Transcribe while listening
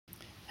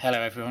Hello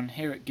everyone,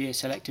 here at Gear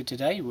Selector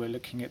today we're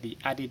looking at the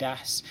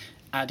Adidas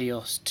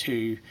Adios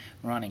 2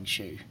 running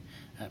shoe,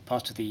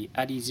 part of the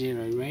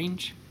Adizero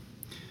range,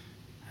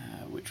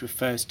 which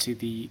refers to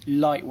the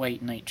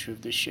lightweight nature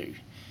of the shoe.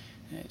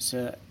 It's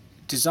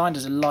designed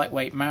as a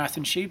lightweight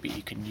marathon shoe, but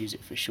you can use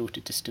it for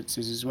shorter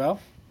distances as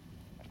well.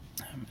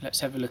 Let's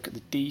have a look at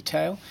the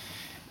detail.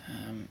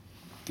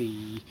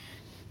 The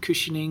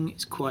cushioning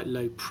is quite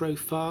low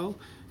profile,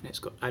 and it's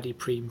got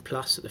Adiprene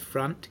Plus at the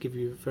front to give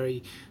you a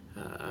very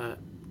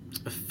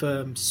a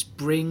firm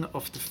spring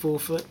off the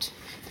forefoot.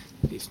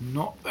 It's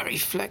not very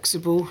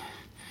flexible,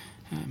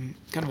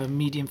 kind of a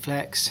medium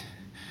flex.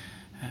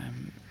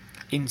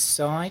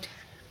 Inside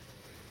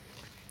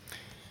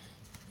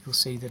you'll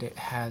see that it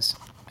has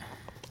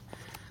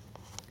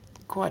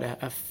quite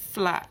a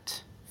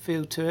flat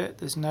feel to it.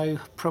 There's no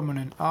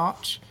prominent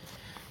arch,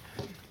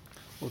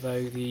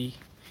 although the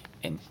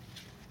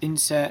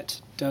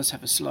insert does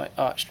have a slight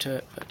arch to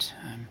it, but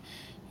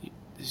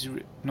there's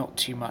not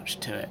too much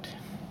to it.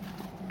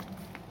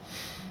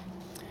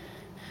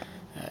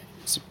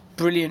 It's a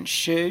brilliant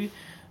shoe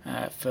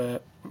for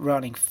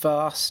running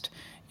fast.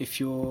 If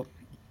you're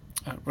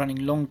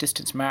running long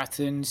distance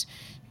marathons,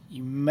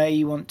 you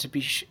may want to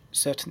be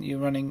certain that you're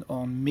running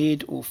on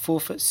mid or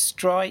forefoot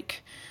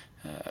strike,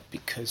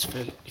 because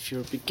if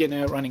you're a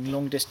beginner running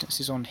long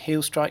distances on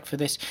heel strike for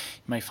this,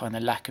 you may find the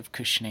lack of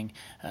cushioning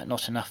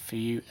not enough for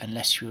you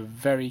unless you're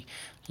very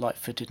light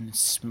footed and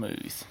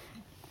smooth.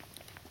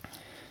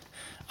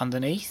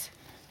 Underneath,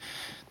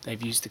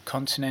 they've used the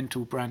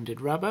Continental branded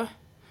rubber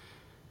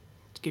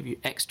to give you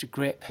extra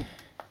grip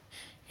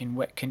in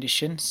wet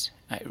conditions.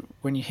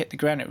 When you hit the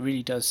ground, it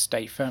really does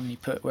stay firmly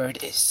put where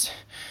it is.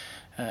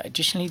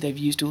 Additionally, they've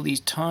used all these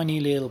tiny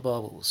little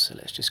bubbles, so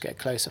let's just get a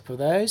close-up of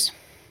those.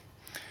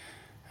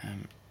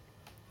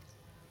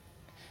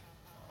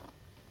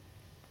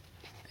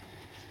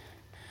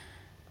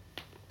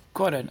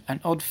 Quite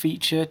an odd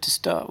feature to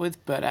start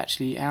with, but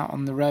actually out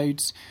on the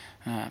roads,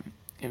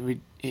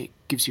 it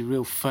gives you a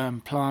real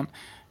firm plant,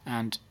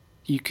 and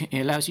it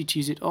allows you to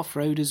use it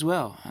off-road as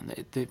well.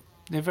 And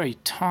they're very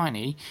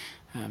tiny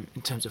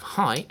in terms of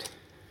height,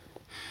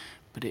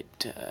 but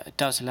it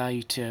does allow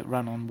you to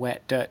run on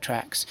wet dirt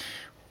tracks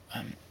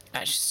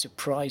actually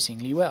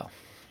surprisingly well.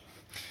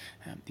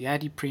 The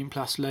Adiprene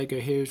Plus logo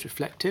here is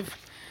reflective,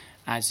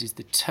 as is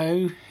the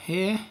toe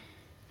here,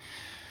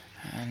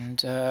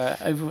 and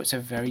overall it's a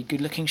very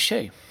good looking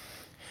shoe.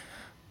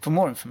 For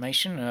more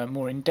information, a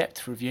more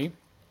in-depth review,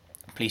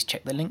 please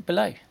check the link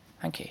below.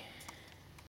 Thank you.